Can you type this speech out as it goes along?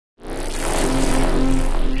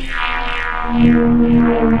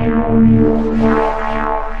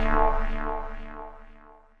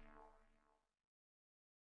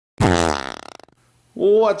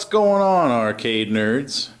What's going on, arcade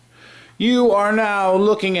nerds? You are now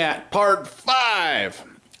looking at part 5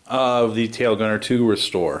 of the Tail Gunner 2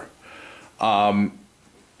 restore. Guess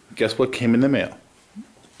what came in the mail?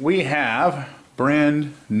 We have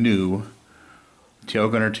brand new Tail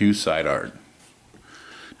Gunner 2 side art.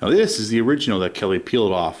 Now this is the original that Kelly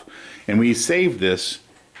peeled off, and we saved this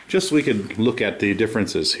just so we could look at the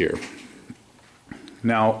differences here.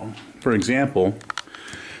 Now, for example,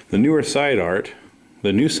 the newer side art,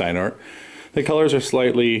 the new side art, the colors are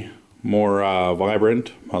slightly more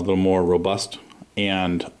vibrant, a little more robust,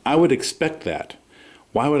 and I would expect that.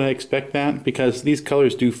 Why would I expect that? Because these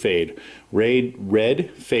colors do fade. Red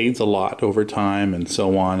fades a lot over time and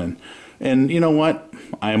so on, and you know what?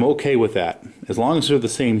 I am okay with that. As long as they're the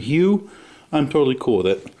same hue, I'm totally cool with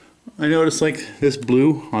it. I noticed like this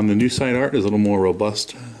blue on the new side art is a little more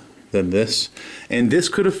robust than this, and this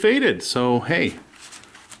could have faded, so hey,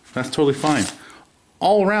 that's totally fine.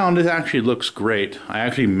 All around, it actually looks great. I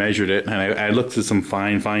actually measured it, and I looked at some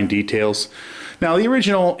fine details. Now, the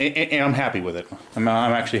original, and I'm happy with it. I'm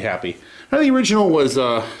actually happy. Now, the original was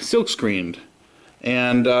silk screened,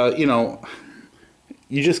 and you know,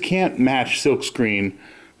 you just can't match silk screen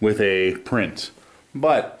with a print.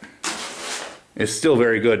 But it's still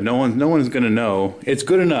very good. No one's gonna know. It's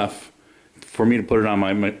good enough for me to put it on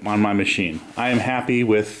my machine. I am happy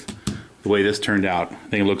with the way this turned out. I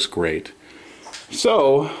think it looks great.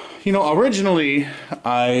 So, you know, originally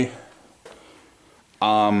I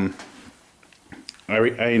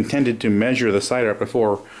intended to measure the side art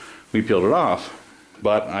before we peeled it off,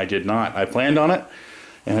 but I did not. I planned on it,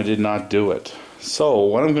 and I did not do it. So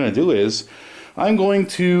what I'm going to do is I'm going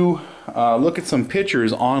to look at some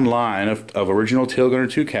pictures online of original Tail Gunner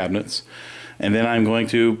 2 cabinets, and then I'm going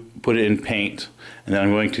to put it in paint, and then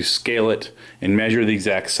I'm going to scale it and measure the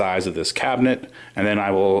exact size of this cabinet, and then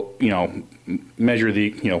I will, you know, measure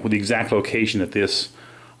the, you know, the exact location that this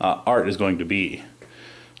art is going to be.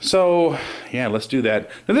 So yeah, let's do that.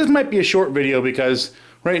 Now this might be a short video because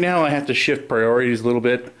right now I have to shift priorities a little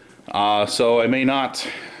bit, so I may not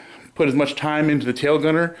put as much time into the Tail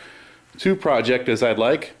Gunner 2 project as I'd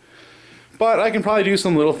like, but I can probably do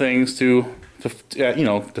some little things to you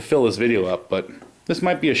know, to fill this video up, but this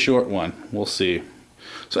might be a short one. We'll see.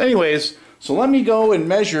 So anyways, so let me go and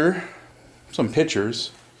measure some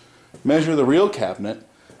pictures, measure the real cabinet,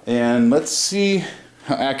 and let's see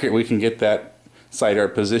how accurate we can get that side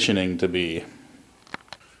art positioning to be.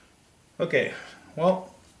 Okay,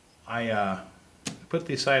 well, I put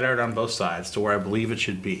the side art on both sides to where I believe it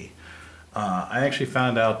should be. I actually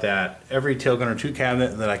found out that every Tail Gunner 2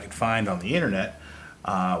 cabinet that I could find on the internet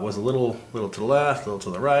was a little to the left, a little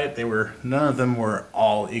to the right. None of them were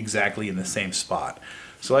all exactly in the same spot.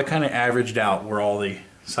 So I kind of averaged out where all the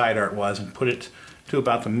side art was and put it to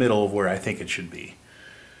about the middle of where I think it should be.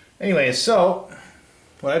 Anyway, so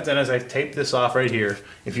what I've done is I taped this off right here.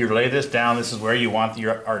 If you lay this down, this is where you want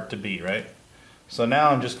your art to be, right? So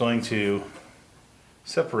now I'm just going to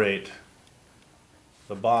separate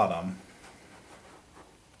the bottom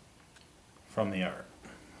from the art.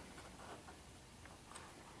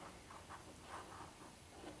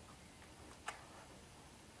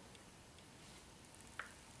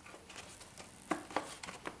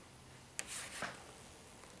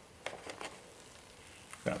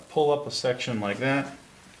 I'm going to pull up a section like that,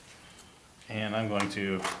 and I'm going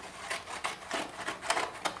to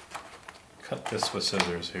cut this with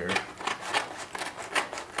scissors here.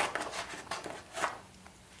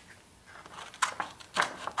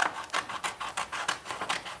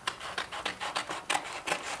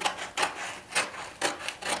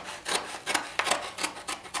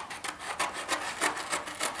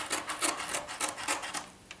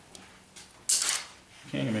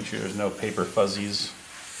 Okay, make sure there's no paper fuzzies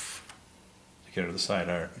to get to the side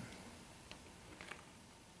art.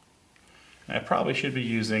 I probably should be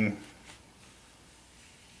using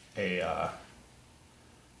a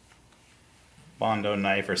Bondo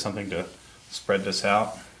knife or something to spread this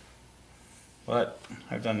out, but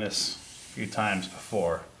I've done this a few times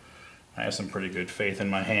before. I have some pretty good faith in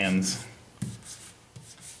my hands.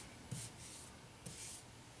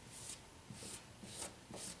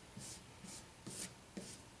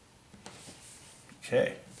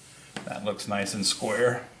 Okay, that looks nice and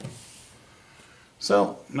square.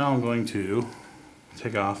 So now I'm going to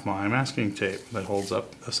take off my masking tape that holds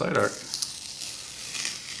up the side art.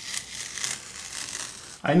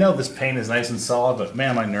 I know this paint is nice and solid, but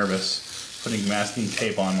man, am I nervous putting masking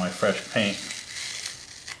tape on my fresh paint.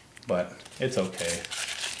 But it's okay.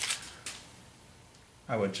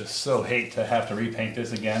 I would just so hate to have to repaint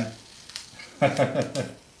this again.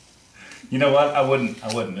 You know what? I wouldn't.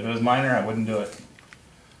 If it was minor, I wouldn't do it.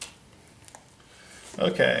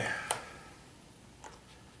 Okay.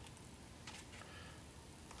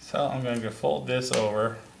 So I'm going to fold this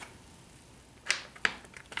over.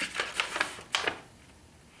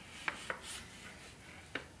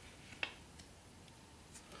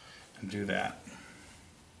 And do that.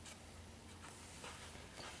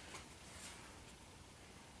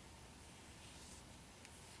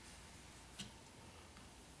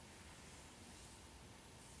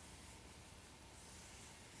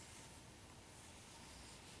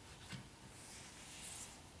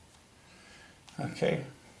 Okay,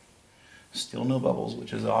 still no bubbles,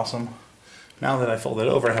 which is awesome. Now that I fold it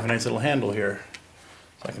over, I have a nice little handle here.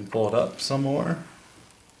 So I can pull it up some more.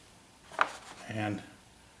 And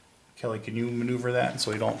Kelly, can you maneuver that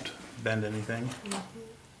so you don't bend anything?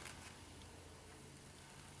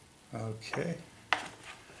 Okay,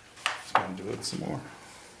 just gonna do it some more.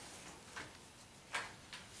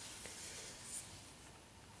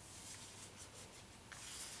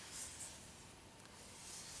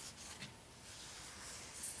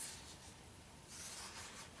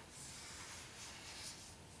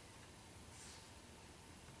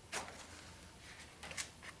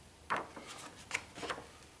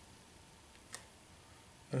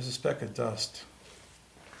 There's a speck of dust.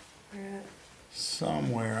 Where at?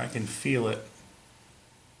 Somewhere, I can feel it.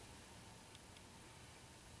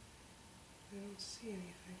 I don't see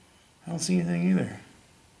anything. I don't see anything either.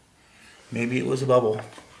 Maybe it was a bubble.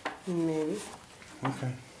 Maybe.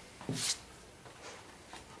 Okay.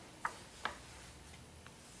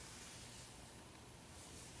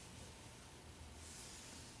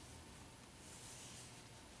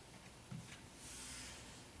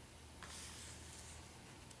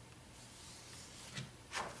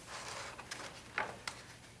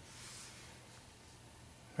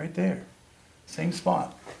 Right there. Same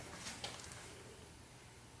spot.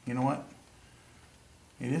 You know what?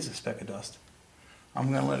 It is a speck of dust. I'm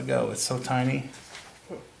going to let it go. It's so tiny.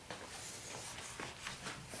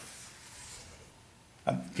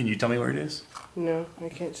 Can you tell me where it is? No, I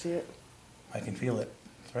can't see it. I can feel it.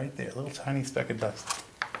 It's right there. A little tiny speck of dust.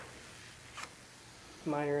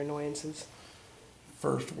 Minor annoyances.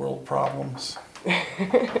 First world problems.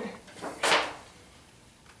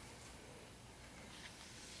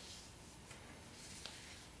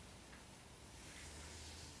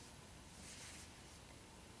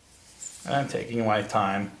 I'm taking my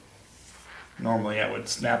time. Normally I would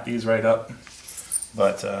snap these right up,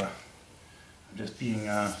 but I'm just being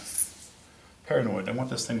paranoid. I want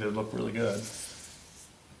this thing to look really good.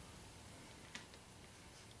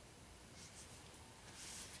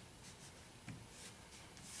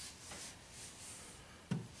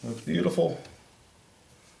 Looks beautiful.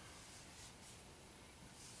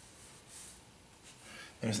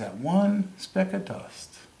 There's that one speck of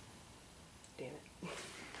dust. Damn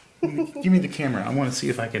it. Give me the camera. I want to see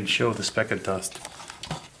if I can show the speck of dust.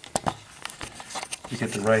 You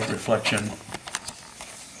get the right reflection.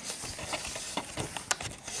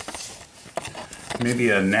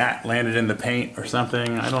 Maybe a gnat landed in the paint or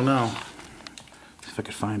something. I don't know. See if I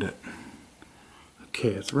could find it. Okay,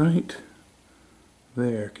 it's right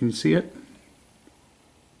there. Can you see it?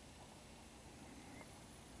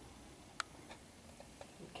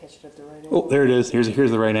 Catch it at the right angle. Oh, there it is. Here's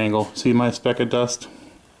the right angle. See my speck of dust?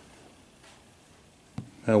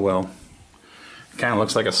 Oh well. Kind of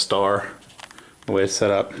looks like a star the way it's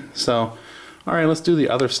set up. So, alright, let's do the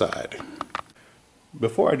other side.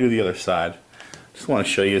 Before I do the other side, I just want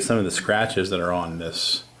to show you some of the scratches that are on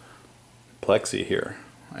this plexi here.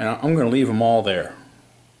 And I'm going to leave them all there.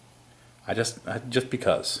 Just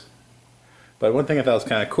because. But one thing I thought was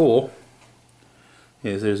kind of cool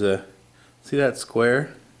is there's a, see that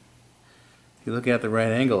square? If you look at the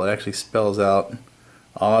right angle, it actually spells out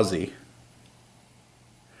Aussie.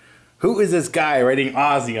 Who is this guy writing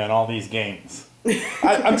Aussie on all these games?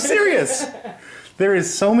 I'm serious. There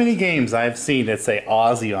is so many games I've seen that say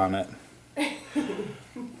Aussie on it.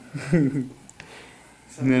 And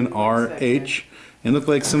then RH. It looked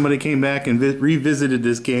like somebody came back and revisited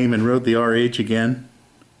this game and wrote the RH again.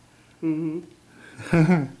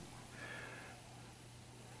 Mm-hmm.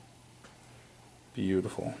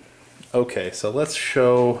 Beautiful. Okay, so let's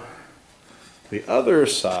show the other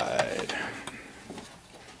side.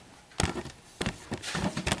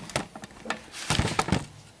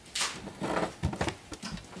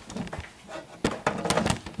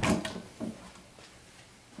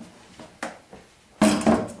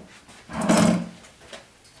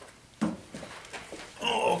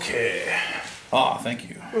 Okay. Ah, thank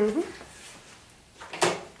you.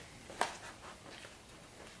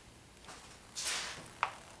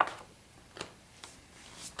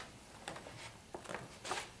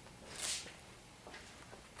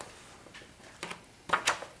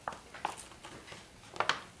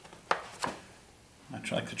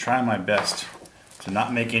 like to try my best to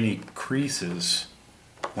not make any creases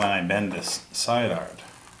when I bend this side art.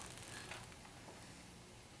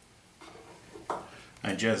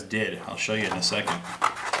 I just did. I'll show you in a second.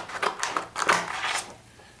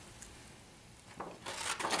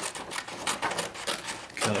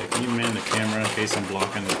 Kelly, can you man the camera in case I'm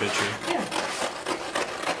blocking the picture? Yeah.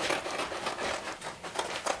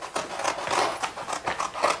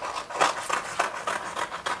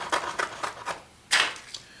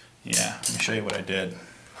 Yeah, let me show you what I did.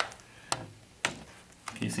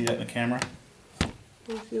 Can you see that in the camera? Let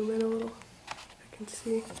me zoom in a little. I can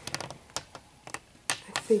see.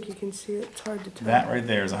 I think you can see it. It's hard to tell. That right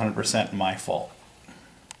there is 100% my fault.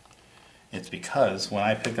 It's because when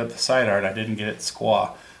I picked up the side art, I didn't get it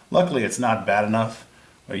squaw. Luckily, it's not bad enough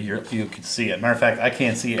where you can see it. Matter of fact, I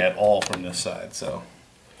can't see it at all from this side, so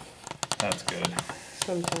that's good.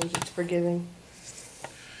 Sometimes it's forgiving.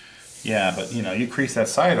 Yeah, but you know, you crease that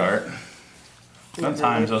side art.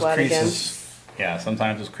 Sometimes those creases, yeah,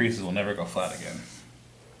 sometimes those creases will never go flat again.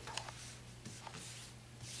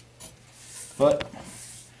 But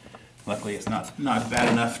luckily, it's not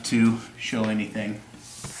bad enough to show anything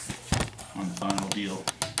on the final deal.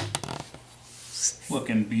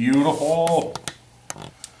 Looking beautiful.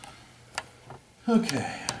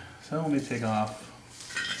 Okay, so let me take off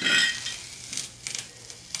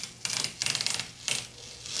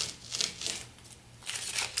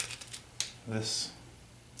this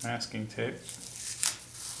masking tape.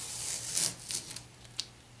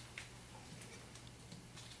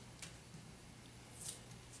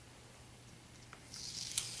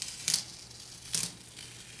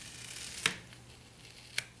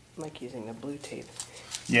 I like using the blue tape.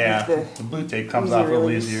 Yeah, the blue tape comes off a little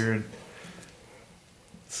release. easier and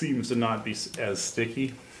seems to not be as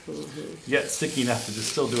sticky, yet sticky enough to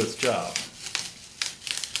just still do its job.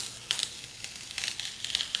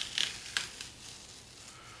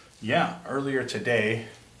 Yeah, earlier today,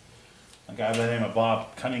 a guy by the name of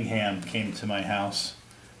Bob Cunningham came to my house,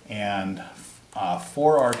 and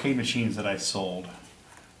 4 arcade machines that I sold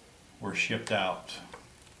were shipped out.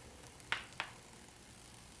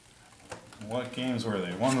 What games were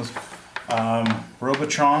they? One was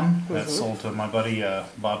Robotron, that sold to my buddy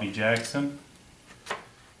Bobby Jackson,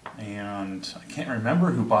 and I can't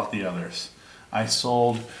remember who bought the others. I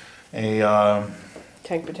sold a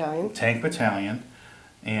Tank Battalion. Tank Battalion,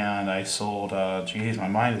 and I sold, geez, my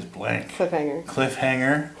mind is blank. Cliffhanger.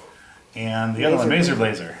 Cliffhanger, and the other one, Mazer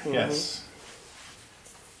Blazer. Yes.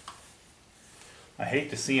 I hate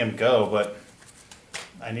to see him go, but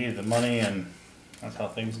I needed the money, and that's how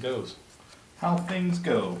things goes. How things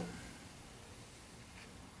go.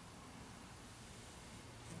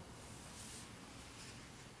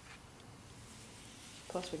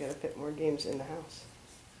 Plus, we gotta fit more games in the house.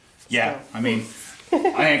 Yeah, So. I mean,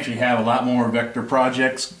 I actually have a lot more vector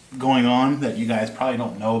projects going on that you guys probably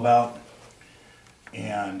don't know about,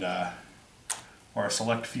 and or a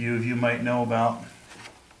select few of you might know about.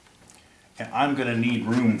 And I'm going to need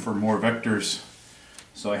room for more vectors,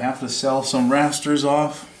 so I have to sell some rasters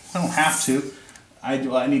off. I don't have to. I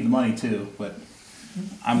do. I need the money too, but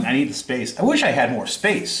I need the space. I wish I had more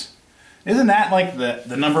space. Isn't that like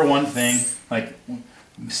the number one thing? Like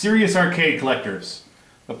serious arcade collectors,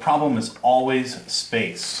 the problem is always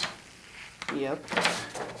space. Yep.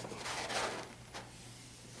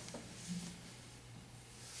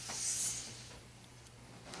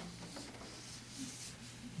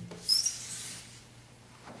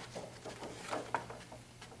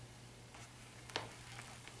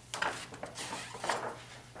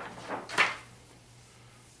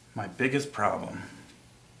 My biggest problem.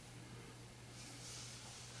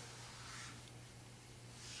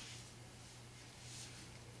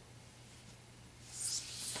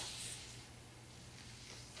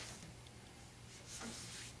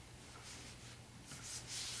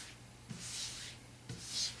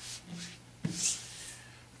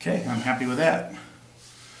 Okay, I'm happy with that.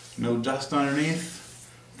 No dust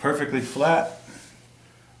underneath, perfectly flat,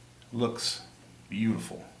 looks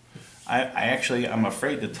beautiful. I'm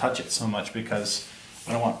afraid to touch it so much because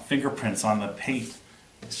I don't want fingerprints on the paint.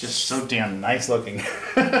 It's just so damn nice looking.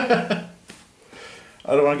 I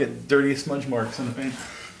don't want to get dirty smudge marks on the paint.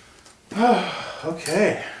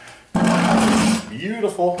 Okay,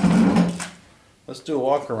 beautiful. Let's do a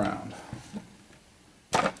walk around.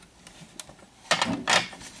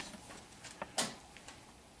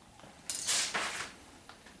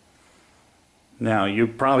 Now, you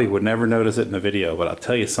probably would never notice it in the video, but I'll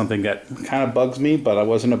tell you something that kind of bugs me, but I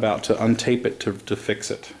wasn't about to untape it to fix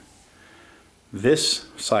it. This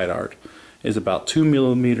side art is about 2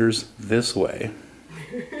 millimeters this way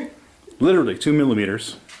Literally 2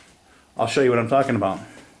 millimeters. I'll show you what I'm talking about.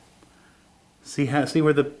 See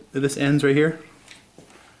where this ends right here?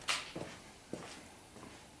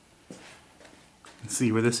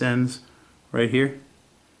 See where this ends right here?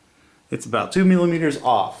 It's about 2 millimeters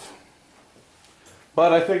off.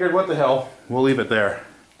 But I figured, what the hell, we'll leave it there.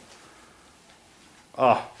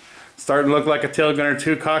 Oh, starting to look like a Tail Gunner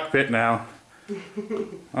 2 cockpit now.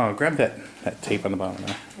 Oh, grab that tape on the bottom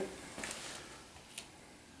there.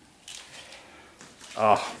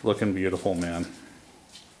 Oh, looking beautiful, man.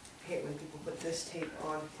 I hate when people put this tape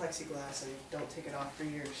on plexiglass and don't take it off for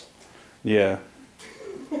years. Yeah.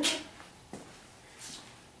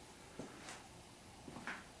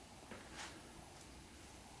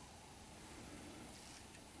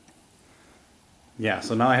 Yeah,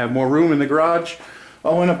 so now I have more room in the garage.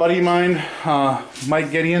 Oh, and a buddy of mine,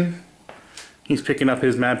 Mike Gideon, he's picking up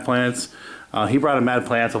his Mad Planets. He brought a Mad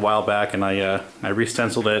Planets a while back, and I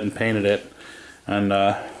re-stenciled it and painted it. And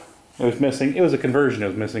it was missing, it was a conversion, it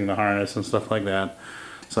was missing the harness and stuff like that.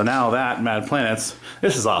 So now that Mad Planets,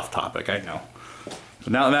 this is off topic, I know.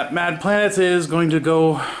 So now that Mad Planets is going to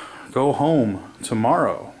go home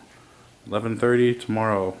tomorrow, 11:30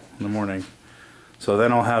 tomorrow in the morning. So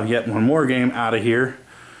then I'll have yet one more game out of here.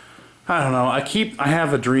 I don't know. I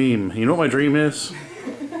have a dream. You know what my dream is?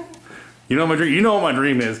 You know what my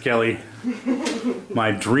dream is, Kelly.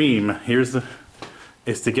 My dream is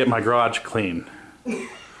to get my garage clean.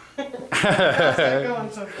 How's that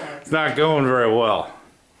going so far? It's not going very well.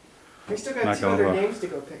 We still got 200 games to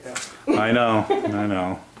go pick up. I know. I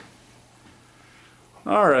know.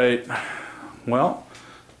 All right. Well,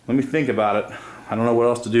 let me think about it. I don't know what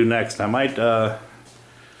else to do next. I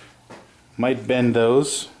might bend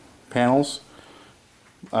those panels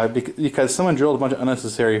because someone drilled a bunch of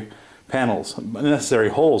unnecessary panels, unnecessary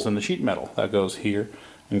holes in the sheet metal that goes here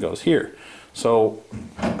and goes here. So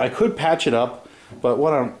I could patch it up, but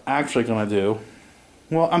what I'm actually going to do,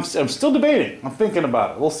 well, I'm still debating. I'm thinking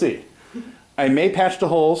about it. We'll see. I may patch the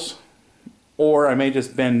holes, or I may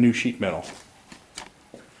just bend new sheet metal.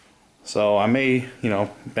 So I may,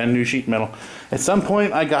 bend new sheet metal. At some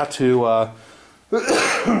point, I got to.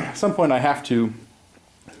 At some point I have to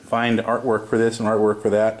find artwork for this and artwork for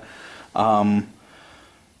that.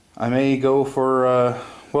 I may go for,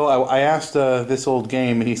 well, I asked this old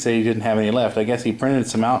game and he said he didn't have any left. I guess he printed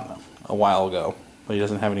some out a while ago, but he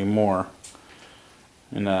doesn't have any more.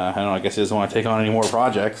 And I don't know, I guess he doesn't want to take on any more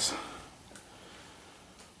projects.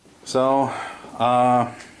 So,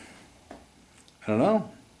 I don't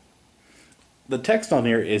know. The text on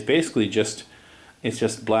here is basically it's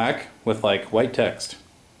just black with like white text.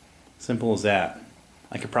 Simple as that.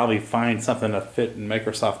 I could probably find something to fit in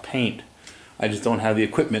Microsoft Paint. I just don't have the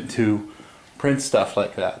equipment to print stuff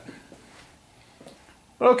like that.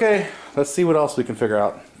 Okay, let's see what else we can figure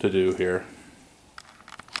out to do here.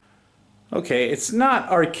 Okay, it's not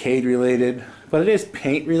arcade related, but it is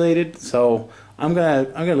paint related, so I'm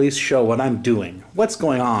gonna at least show what I'm doing. What's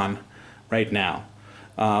going on right now.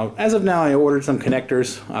 As of now, I ordered some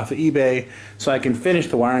connectors off of eBay so I can finish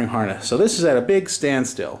the wiring harness. So this is at a big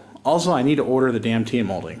standstill. Also, I need to order the damn T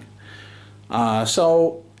molding.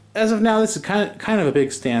 So as of now, this is kind of a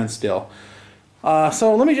big standstill.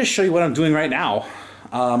 So let me just show you what I'm doing right now.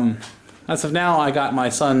 As of now, I got my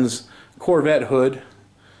son's Corvette hood,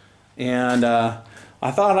 and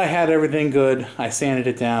I thought I had everything good. I sanded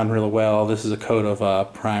it down really well. This is a coat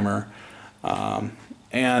of primer.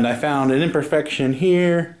 And I found an imperfection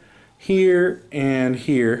here, here, and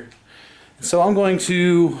here. So I'm going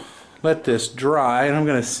to let this dry, and I'm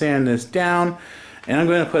going to sand this down, and I'm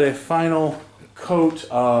going to put a final coat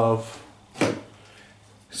of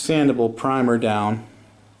sandable primer down.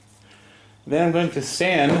 Then I'm going to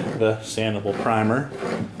sand the sandable primer,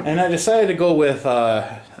 and I decided to go with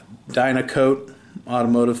Dynacoat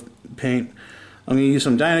automotive paint. I'm going to use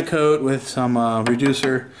some Dynacoat with some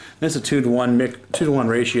reducer. This is a 2-to-1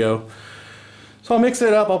 ratio. So I'll mix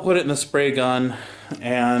it up, I'll put it in the spray gun,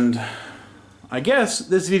 and I guess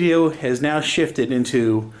this video has now shifted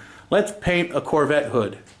into let's paint a Corvette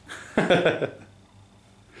hood.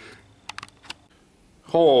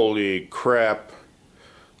 Holy crap.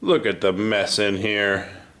 Look at the mess in here.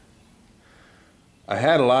 I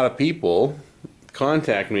had a lot of people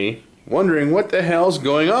contact me wondering what the hell's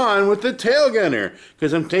going on with the Tail Gunner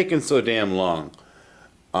because I'm taking so damn long.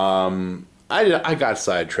 I got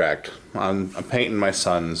sidetracked. I'm painting my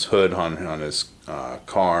son's hood on his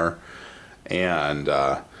car, and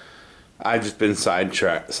I've just been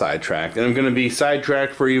sidetracked, and I'm going to be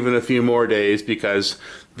sidetracked for even a few more days because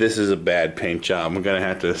this is a bad paint job. I'm going to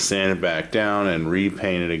have to sand it back down and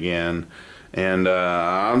repaint it again, and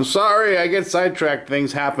I'm sorry I get sidetracked.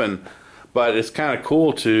 Things happen. But it's kind of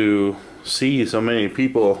cool to see so many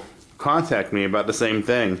people contact me about the same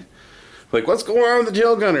thing. Like, what's going on with the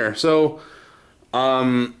tail gunner? So,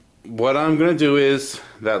 what I'm going to do is,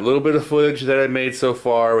 that little bit of footage that I made so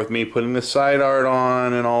far with me putting the side art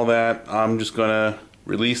on and all that, I'm just going to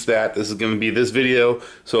release that. This is going to be this video,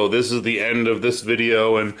 so this is the end of this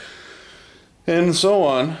video, and so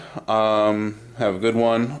on. Have a good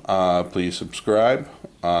one. Please subscribe.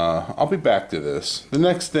 I'll be back to this. The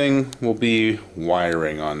next thing will be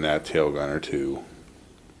wiring on that tail gunner too.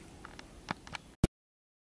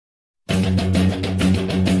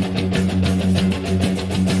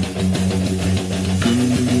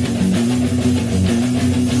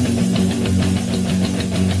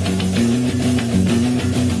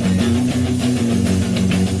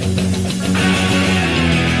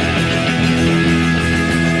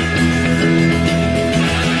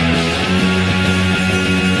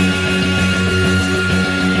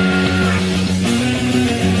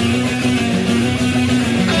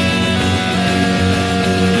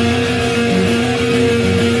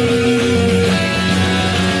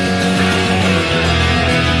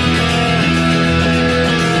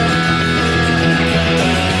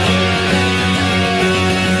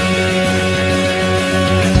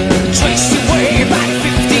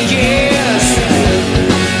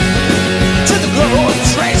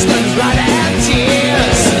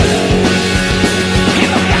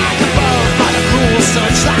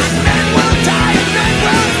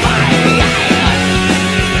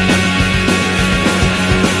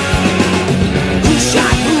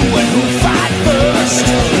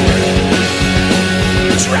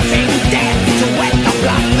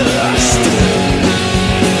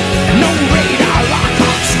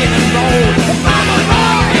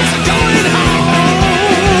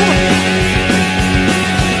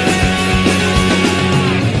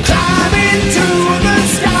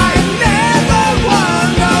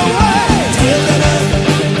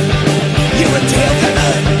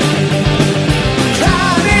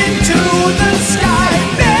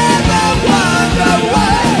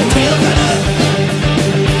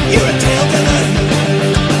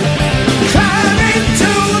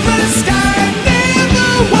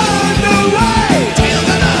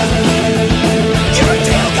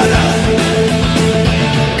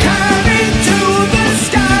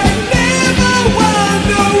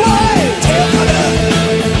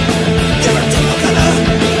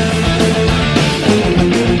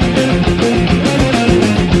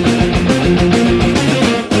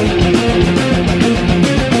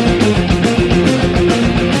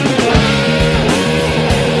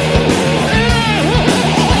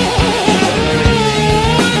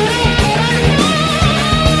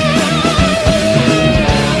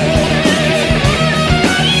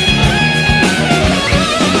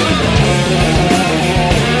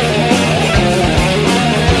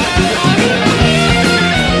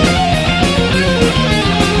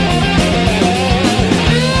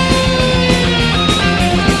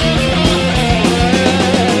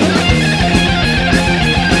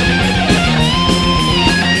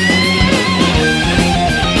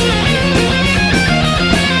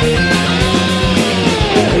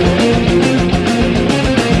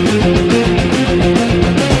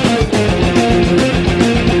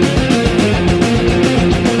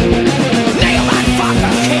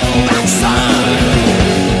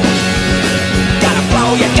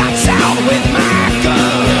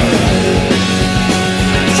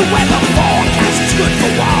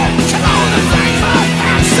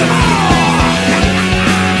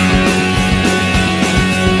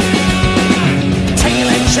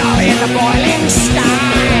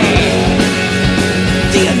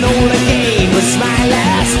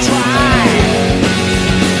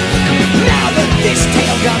 This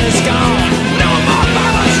tail gunner's gone.